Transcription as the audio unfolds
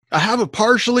I have a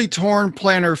partially torn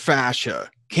plantar fascia.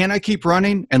 Can I keep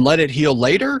running and let it heal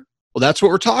later? Well, that's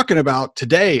what we're talking about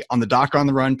today on the Doc on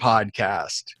the Run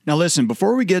podcast. Now listen,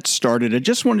 before we get started, I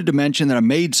just wanted to mention that I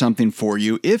made something for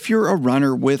you if you're a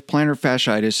runner with plantar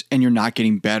fasciitis and you're not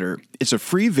getting better. It's a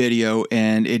free video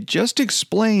and it just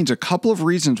explains a couple of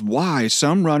reasons why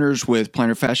some runners with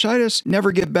plantar fasciitis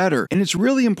never get better. And it's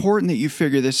really important that you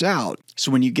figure this out.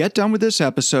 So when you get done with this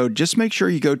episode, just make sure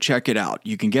you go check it out.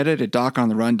 You can get it at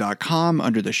docontherun.com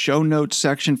under the show notes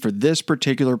section for this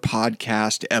particular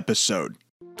podcast episode.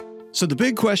 So the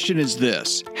big question is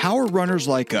this: how are runners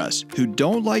like us, who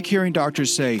don't like hearing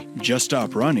doctors say, just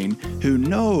stop running, who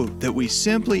know that we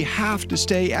simply have to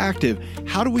stay active,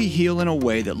 how do we heal in a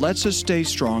way that lets us stay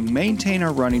strong, maintain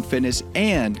our running fitness,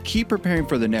 and keep preparing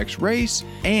for the next race,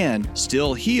 and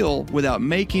still heal without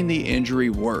making the injury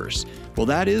worse? Well,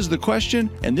 that is the question,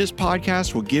 and this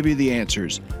podcast will give you the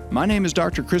answers. My name is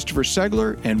Dr. Christopher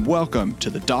Segler, and welcome to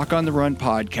the Doc on the Run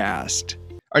podcast.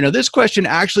 All right, now this question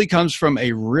actually comes from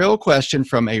a real question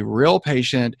from a real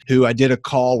patient who I did a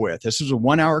call with. This was a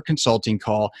 1-hour consulting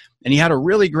call, and he had a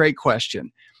really great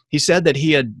question. He said that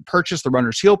he had purchased the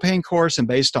Runner's Heel Pain course, and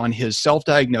based on his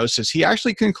self-diagnosis, he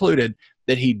actually concluded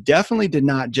that he definitely did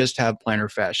not just have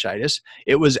plantar fasciitis.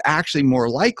 It was actually more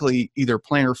likely either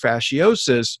plantar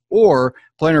fasciosis or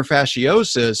plantar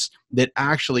fasciosis that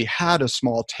actually had a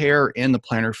small tear in the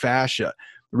plantar fascia.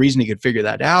 The reason he could figure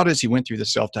that out is he went through the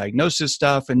self-diagnosis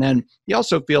stuff, and then he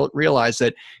also realized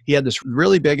that he had this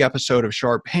really big episode of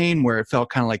sharp pain where it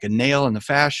felt kind of like a nail in the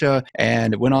fascia,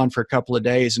 and it went on for a couple of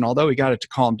days. And although he got it to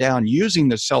calm down using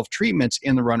the self-treatments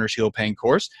in the Runner's Heel Pain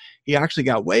course, he actually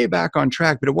got way back on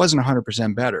track, but it wasn't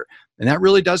 100% better. And that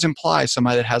really does imply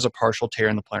somebody that has a partial tear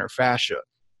in the plantar fascia.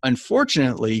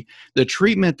 Unfortunately, the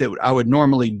treatment that I would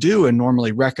normally do and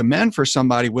normally recommend for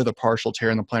somebody with a partial tear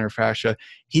in the plantar fascia,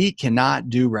 he cannot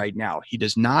do right now. He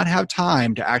does not have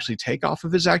time to actually take off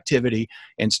of his activity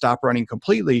and stop running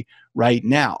completely right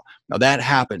now. Now that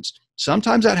happens.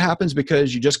 Sometimes that happens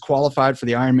because you just qualified for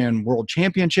the Ironman World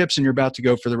Championships and you're about to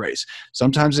go for the race.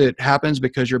 Sometimes it happens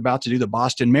because you're about to do the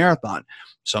Boston Marathon.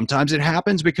 Sometimes it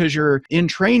happens because you're in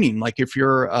training, like if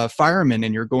you're a fireman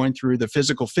and you're going through the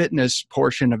physical fitness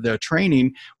portion of the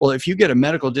training. Well, if you get a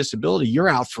medical disability, you're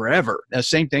out forever. The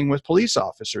same thing with police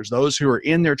officers. Those who are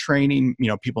in their training,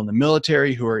 people in the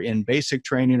military who are in basic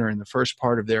training or in the first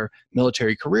part of their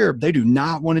military career, they do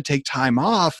not want to take time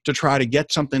off to try to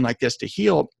get something like this to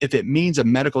heal if it means a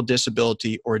medical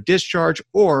disability or a discharge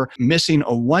or missing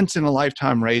a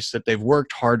once-in-a-lifetime race that they've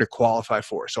worked hard to qualify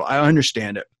for. So I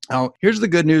understand it. Now, here's the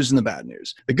good news and the bad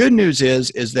news. The good news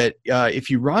is that if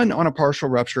you run on a partial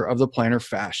rupture of the plantar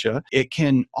fascia, it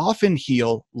can often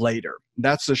heal later.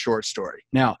 That's the short story.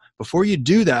 Now, before you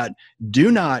do that,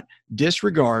 do not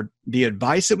disregard the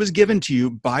advice that was given to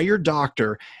you by your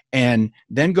doctor and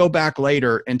then go back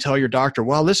later and tell your doctor,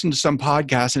 well, listen to some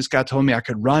podcast and this guy told me I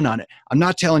could run on it. I'm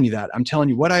not telling you that. I'm telling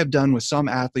you what I have done with some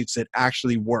athletes that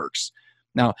actually works.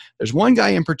 Now, there's one guy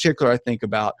in particular I think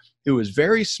about who was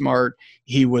very smart.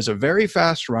 He was a very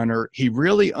fast runner. He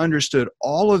really understood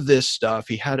all of this stuff.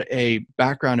 He had a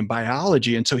background in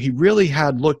biology, and so he really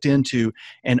had looked into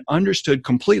and understood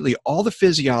completely all the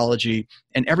physiology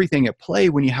and everything at play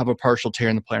when you have a partial tear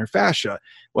in the plantar fascia.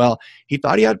 Well, he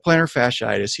thought he had plantar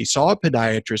fasciitis. He saw a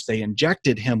podiatrist. They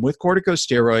injected him with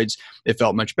corticosteroids. It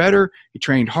felt much better. He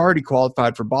trained hard. He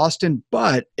qualified for Boston,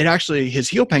 but his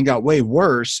heel pain got way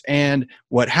worse. And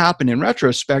what happened in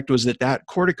retrospect was that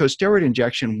corticosteroid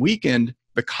injection weakened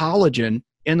the collagen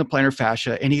in the plantar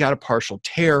fascia, and he got a partial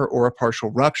tear or a partial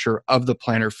rupture of the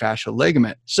plantar fascia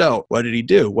ligament. So what did he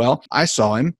do? Well, I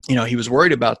saw him. He was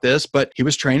worried about this, but he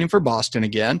was training for Boston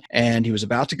again, and he was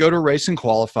about to go to a race and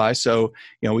qualify. So,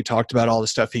 we talked about all the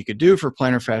stuff he could do for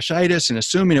plantar fasciitis, and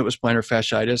assuming it was plantar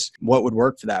fasciitis, what would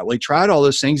work for that? Well, he tried all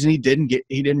those things, and he didn't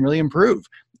really improve.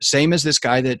 Same as this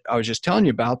guy that I was just telling you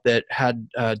about that had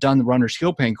done the Runner's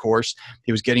Heel Pain course.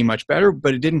 He was getting much better,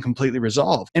 but it didn't completely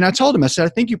resolve. And I told him, I said, I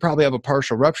think you probably have a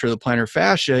partial rupture of the plantar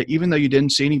fascia, even though you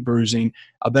didn't see any bruising.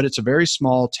 I bet it's a very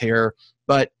small tear.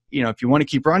 But, if you want to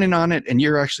keep running on it and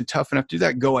you're actually tough enough to do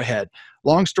that, go ahead.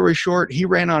 Long story short, he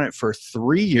ran on it for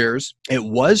 3 years. It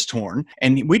was torn,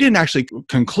 and we didn't actually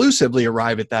conclusively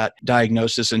arrive at that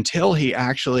diagnosis until he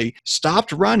actually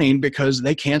stopped running because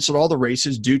they canceled all the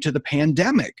races due to the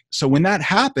pandemic. So when that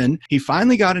happened, he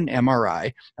finally got an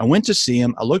MRI. I went to see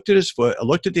him. I looked at his foot. I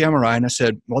looked at the MRI, and I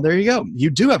said, well, there you go. You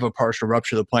do have a partial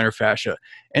rupture of the plantar fascia,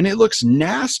 and it looks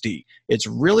nasty. It's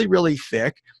really, really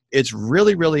thick. it's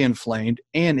really, really inflamed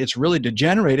and it's really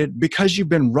degenerated because you've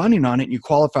been running on it and you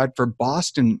qualified for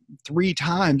Boston 3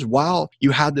 times while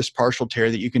you had this partial tear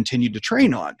that you continued to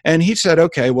train on. And he said,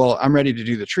 okay, well, I'm ready to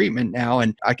do the treatment now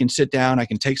and I can sit down, I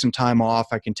can take some time off,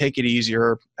 I can take it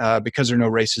easier because there are no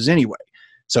races anyway.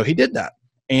 So he did that.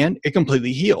 And it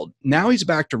completely healed. Now he's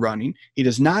back to running. He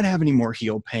does not have any more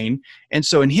heel pain. And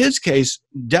so in his case,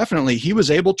 definitely he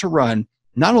was able to run,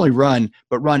 not only run,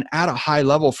 but run at a high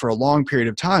level for a long period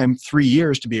of time, 3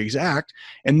 years to be exact.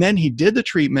 And then he did the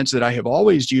treatments that I have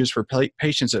always used for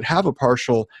patients that have a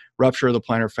partial rupture of the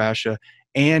plantar fascia,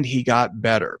 and he got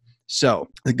better. So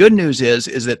the good news is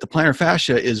that the plantar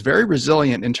fascia is very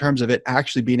resilient in terms of it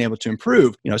actually being able to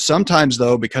improve. Sometimes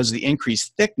though, because of the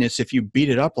increased thickness, if you beat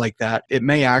it up like that, it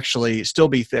may actually still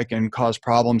be thick and cause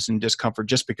problems and discomfort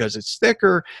just because it's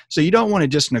thicker. So you don't want to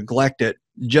just neglect it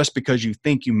just because you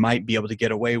think you might be able to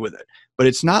get away with it. But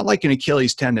it's not like an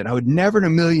Achilles tendon. I would never in a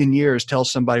million years tell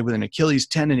somebody with an Achilles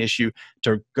tendon issue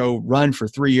to go run for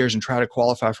 3 years and try to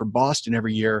qualify for Boston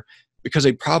every year, because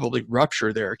they probably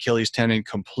rupture their Achilles tendon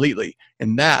completely.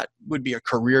 And that would be a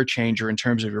career changer in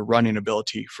terms of your running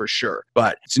ability for sure.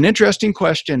 But it's an interesting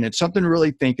question. It's something to really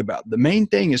think about. The main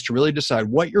thing is to really decide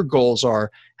what your goals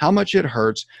are, how much it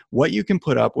hurts, what you can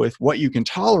put up with, what you can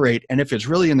tolerate, and if it's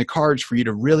really in the cards for you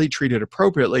to really treat it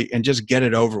appropriately and just get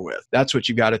it over with. That's what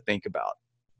you got to think about.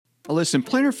 Listen,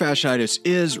 plantar fasciitis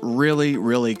is really,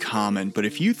 really common, but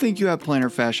if you think you have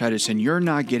plantar fasciitis and you're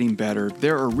not getting better,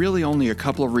 there are really only a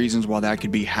couple of reasons why that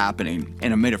could be happening.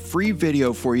 And I made a free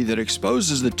video for you that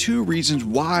exposes the 2 reasons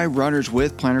why runners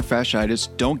with plantar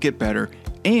fasciitis don't get better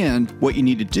and what you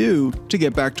need to do to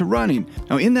get back to running.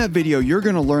 Now, in that video, you're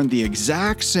going to learn the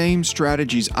exact same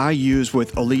strategies I use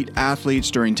with elite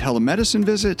athletes during telemedicine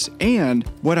visits and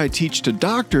what I teach to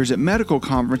doctors at medical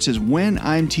conferences when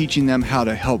I'm teaching them how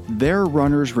to help their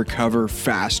runners recover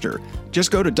faster. Just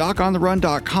go to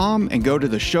docontherun.com and go to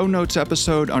the show notes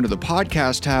episode under the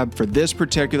podcast tab for this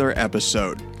particular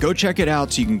episode. Go check it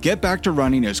out so you can get back to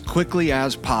running as quickly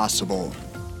as possible.